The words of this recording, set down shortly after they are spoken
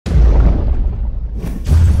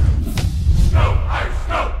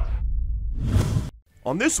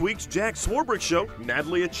On this week's Jack Swabrick Show,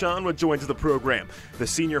 Natalie Achonwa joins the program. The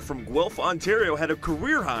senior from Guelph, Ontario had a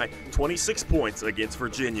career-high 26 points against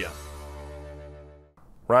Virginia.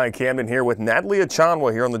 Ryan Camden here with Natalie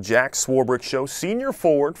Achonwa here on the Jack Swabrick Show, senior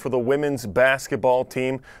forward for the women's basketball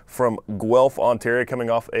team from Guelph, Ontario, coming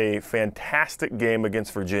off a fantastic game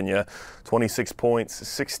against Virginia. 26 points,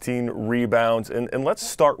 16 rebounds, and let's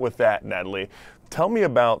start with that, Natalie. Tell me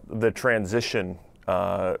about the transition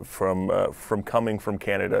from coming from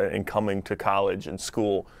Canada and coming to college and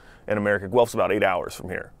school in America. Guelph's about 8 hours from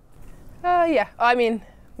here. Yeah, I mean,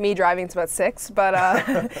 me driving's about 6, but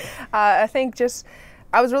I think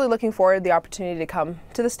I was really looking forward to the opportunity to come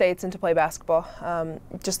to the States and to play basketball.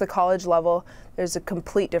 Just the college level, there's a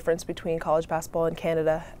complete difference between college basketball in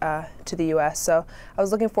Canada to the US. So I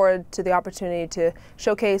was looking forward to the opportunity to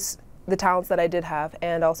showcase the talents that I did have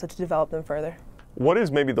and also to develop them further. What is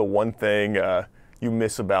maybe the one thing you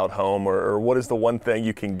miss about home, or what is the one thing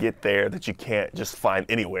you can get there that you can't just find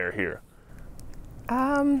anywhere here?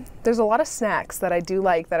 There's a lot of snacks that I do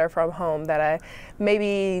like that are from home that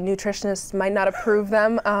maybe nutritionists might not approve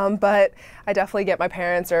them, but I definitely get my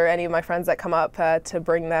parents or any of my friends that come up to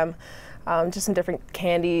bring them. Just some different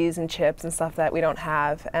candies and chips and stuff that we don't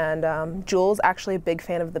have. And Jules actually a big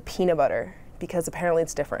fan of the peanut butter, because apparently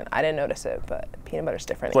it's different. I didn't notice it, but peanut butter's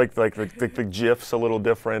different. It's like the Jif's a little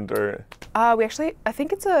different, or? I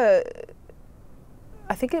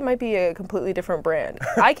think it might be a completely different brand.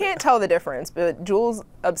 I can't tell the difference, but Jules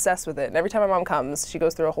obsessed with it. And every time my mom comes, she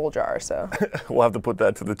goes through a whole jar. So we'll have to put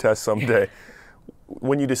that to the test someday.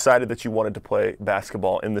 When you decided that you wanted to play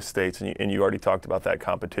basketball in the States, and you already talked about that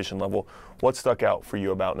competition level, what stuck out for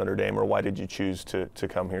you about Notre Dame, or why did you choose to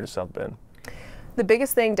come here to South Bend? The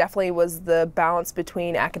biggest thing definitely was the balance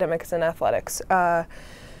between academics and athletics.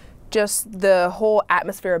 Just the whole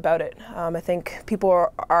atmosphere about it. I think people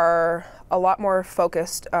are a lot more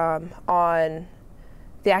focused on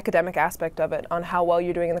the academic aspect of it, on how well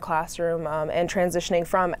you're doing in the classroom, and transitioning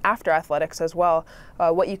from after athletics as well,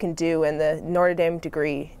 what you can do, and the Notre Dame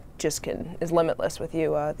degree just is limitless with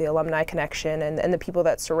you. The alumni connection and the people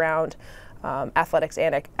that surround athletics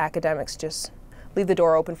and academics just leave the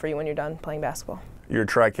door open for you when you're done playing basketball. You're a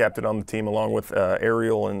tri-captain on the team along with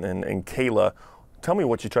Ariel and Kayla. Tell me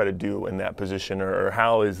what you try to do in that position, or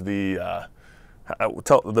how is the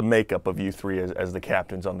makeup of you three as the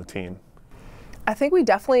captains on the team? I think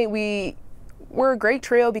we're a great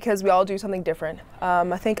trio because we all do something different.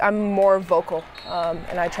 I think I'm more vocal,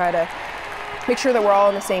 and I try to make sure that we're all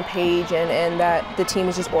on the same page and that the team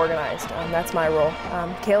is just organized. That's my role.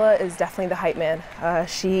 Kayla is definitely the hype man.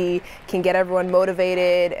 She can get everyone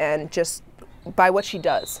motivated, and just by what she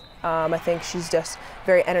does. I think she's just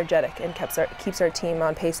very energetic and keeps our team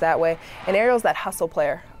on pace that way. And Ariel's that hustle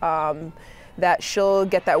player, that she'll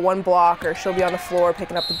get that one block, or she'll be on the floor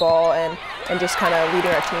picking up the ball and just kind of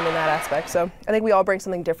leading our team in that aspect. So I think we all bring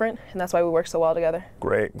something different, and that's why we work so well together.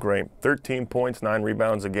 Great, great. 13 points, 9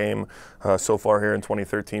 rebounds a game so far here in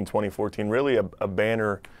 2013, 2014. Really a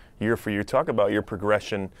banner year for you. Talk about your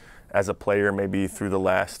progression as a player maybe through the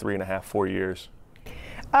last 3.5, 4 years.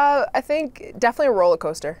 I think definitely a roller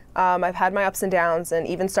coaster. I've had my ups and downs, and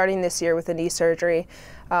even starting this year with the knee surgery,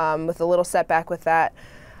 with a little setback with that,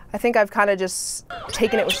 I think I've kind of just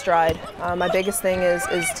taken it with stride. My biggest thing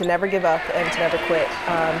is to never give up and to never quit.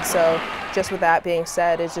 So just with that being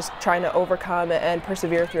said, is just trying to overcome and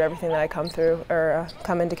persevere through everything that I come through or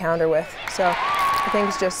come into counter with. So I think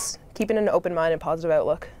it's just keeping an open mind and positive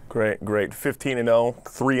outlook. Great, great. 15-0,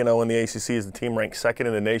 3-0 in the ACC as the team ranked second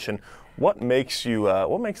in the nation. What makes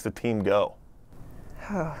the team go?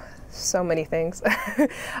 Oh, so many things.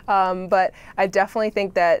 But I definitely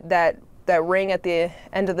think that ring at the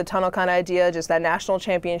end of the tunnel kind of idea, just that national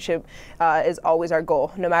championship is always our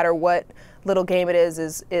goal. No matter what little game it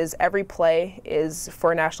is every play is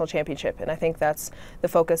for a national championship. And I think that's the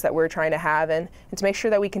focus that we're trying to have, and to make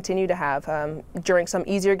sure that we continue to have during some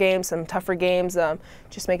easier games, some tougher games,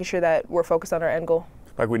 just making sure that we're focused on our end goal.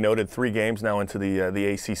 Like we noted, 3 games now into the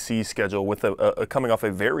ACC schedule, with coming off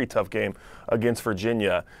a very tough game against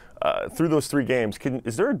Virginia. Through those 3 games,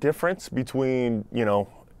 is there a difference between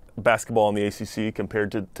basketball in the ACC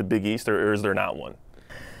compared to Big East, or is there not one?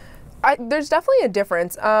 There's definitely a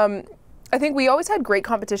difference. I think we always had great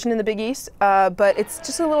competition in the Big East, but it's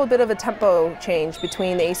just a little bit of a tempo change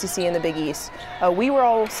between the ACC and the Big East. We were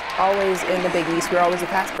always in the Big East. We were always a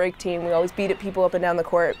fast break team. We always beat people up and down the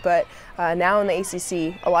court. But now in the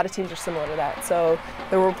ACC, a lot of teams are similar to that. So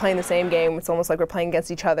we're playing the same game. It's almost like we're playing against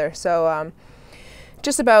each other. So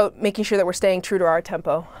just about making sure that we're staying true to our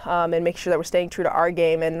tempo and making sure that we're staying true to our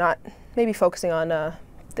game and not maybe focusing on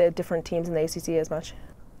the different teams in the ACC as much.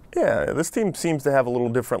 Yeah, this team seems to have a little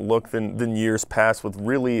different look than years past, with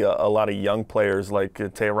really a lot of young players like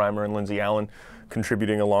Taya Reimer and Lindsay Allen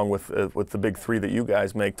contributing along with the big three that you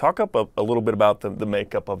guys make. Talk up a little bit about the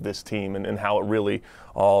makeup of this team and how it really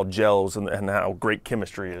all gels and how great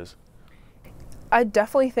chemistry is. I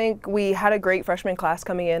definitely think we had a great freshman class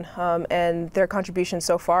coming in, and their contributions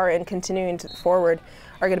so far and continuing forward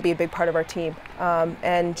are going to be a big part of our team.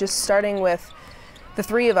 And just starting with the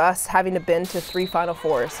three of us having to been to 3 Final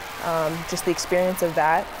Fours, just the experience of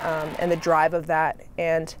that and the drive of that,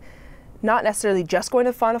 and not necessarily just going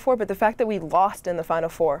to the Final Four, but the fact that we lost in the Final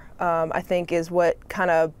Four, I think is what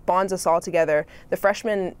kind of bonds us all together. The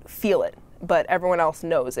freshmen feel it, but everyone else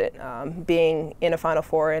knows it, being in a Final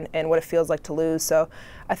Four and what it feels like to lose. So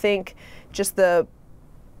I think just the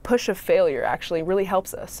push of failure actually really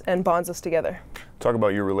helps us and bonds us together. Talk about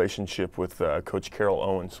your relationship with Coach Carol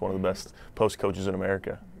Owens, one of the best post coaches in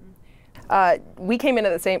America. We came in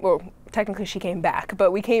at the same, well, technically she came back,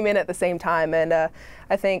 but we came in at the same time, and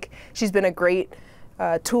I think she's been a great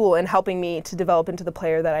tool in helping me to develop into the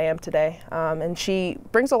player that I am today. And she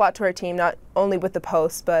brings a lot to our team, not only with the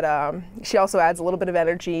posts, but she also adds a little bit of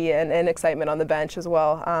energy and excitement on the bench as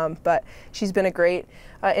well. But she's been a great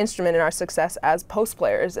instrument in our success as post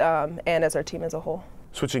players and as our team as a whole.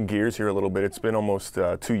 Switching gears here a little bit, it's been almost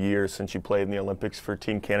 2 years since you played in the Olympics for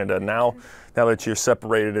Team Canada. Now that you're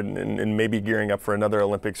separated and maybe gearing up for another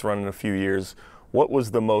Olympics run in a few years, what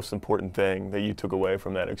was the most important thing that you took away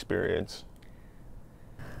from that experience?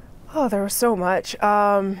 Oh, there was so much.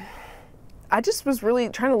 I just was really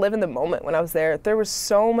trying to live in the moment when I was there. There was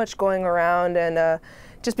so much going around, and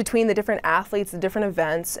just between the different athletes, the different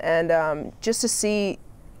events, and just to see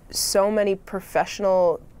so many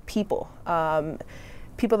professional people.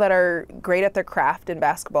 People that are great at their craft in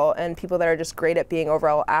basketball and people that are just great at being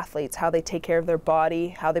overall athletes, how they take care of their body,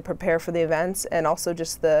 how they prepare for the events, and also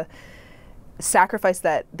just the sacrifice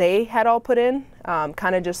that they had all put in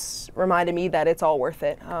kind of just reminded me that it's all worth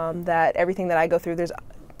it, that everything that I go through, there's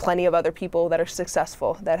plenty of other people that are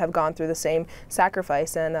successful that have gone through the same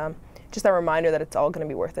sacrifice, and just that reminder that it's all going to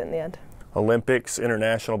be worth it in the end. Olympics,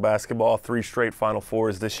 international basketball, 3 straight Final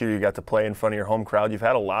Fours. This year you got to play in front of your home crowd. You've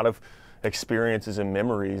had a lot of experiences and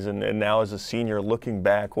memories, and now as a senior looking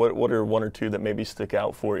back, what are 1 or 2 that maybe stick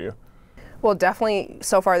out for you? Well, definitely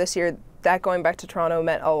so far this year, that going back to Toronto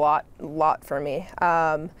meant a lot for me.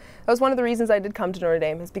 That was one of the reasons I did come to Notre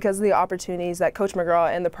Dame, is because of the opportunities that Coach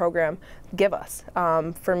McGraw and the program give us.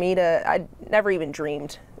 For me I never even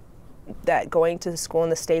dreamed that going to school in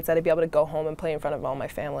the States I'd be able to go home and play in front of all my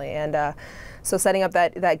family. And so setting up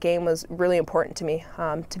that game was really important to me,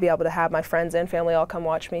 to be able to have my friends and family all come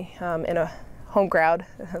watch me in a home crowd,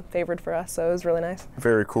 favored for us, so it was really nice.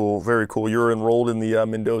 Very cool, very cool. You're enrolled in the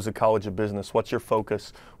Mendoza College of Business. What's your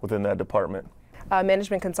focus within that department?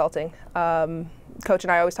 Management consulting. Coach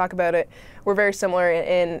and I always talk about it. We're very similar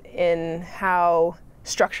in how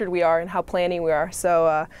structured we are and how planning we are.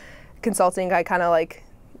 So consulting,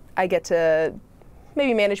 I get to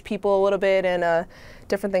maybe manage people a little bit and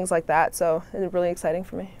different things like that, so it's really exciting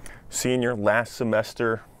for me. Senior, last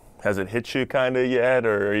semester, has it hit you kind of yet,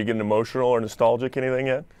 or are you getting emotional or nostalgic, anything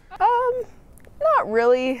yet? Not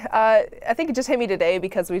really. I think it just hit me today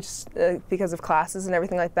because because of classes and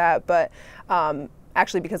everything like that, but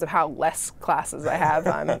actually because of how less classes I have.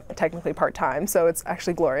 I'm technically part-time, so it's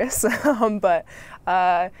actually glorious. But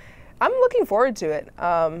I'm looking forward to it.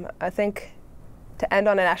 I think to end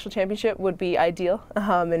on a national championship would be ideal,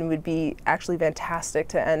 and would be actually fantastic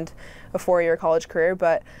to end a 4-year college career,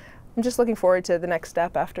 but I'm just looking forward to the next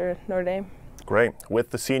step after Notre Dame. Great.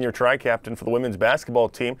 With the senior tri-captain for the women's basketball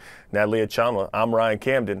team, Natalie Achonwa, I'm Ryan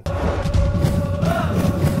Camden.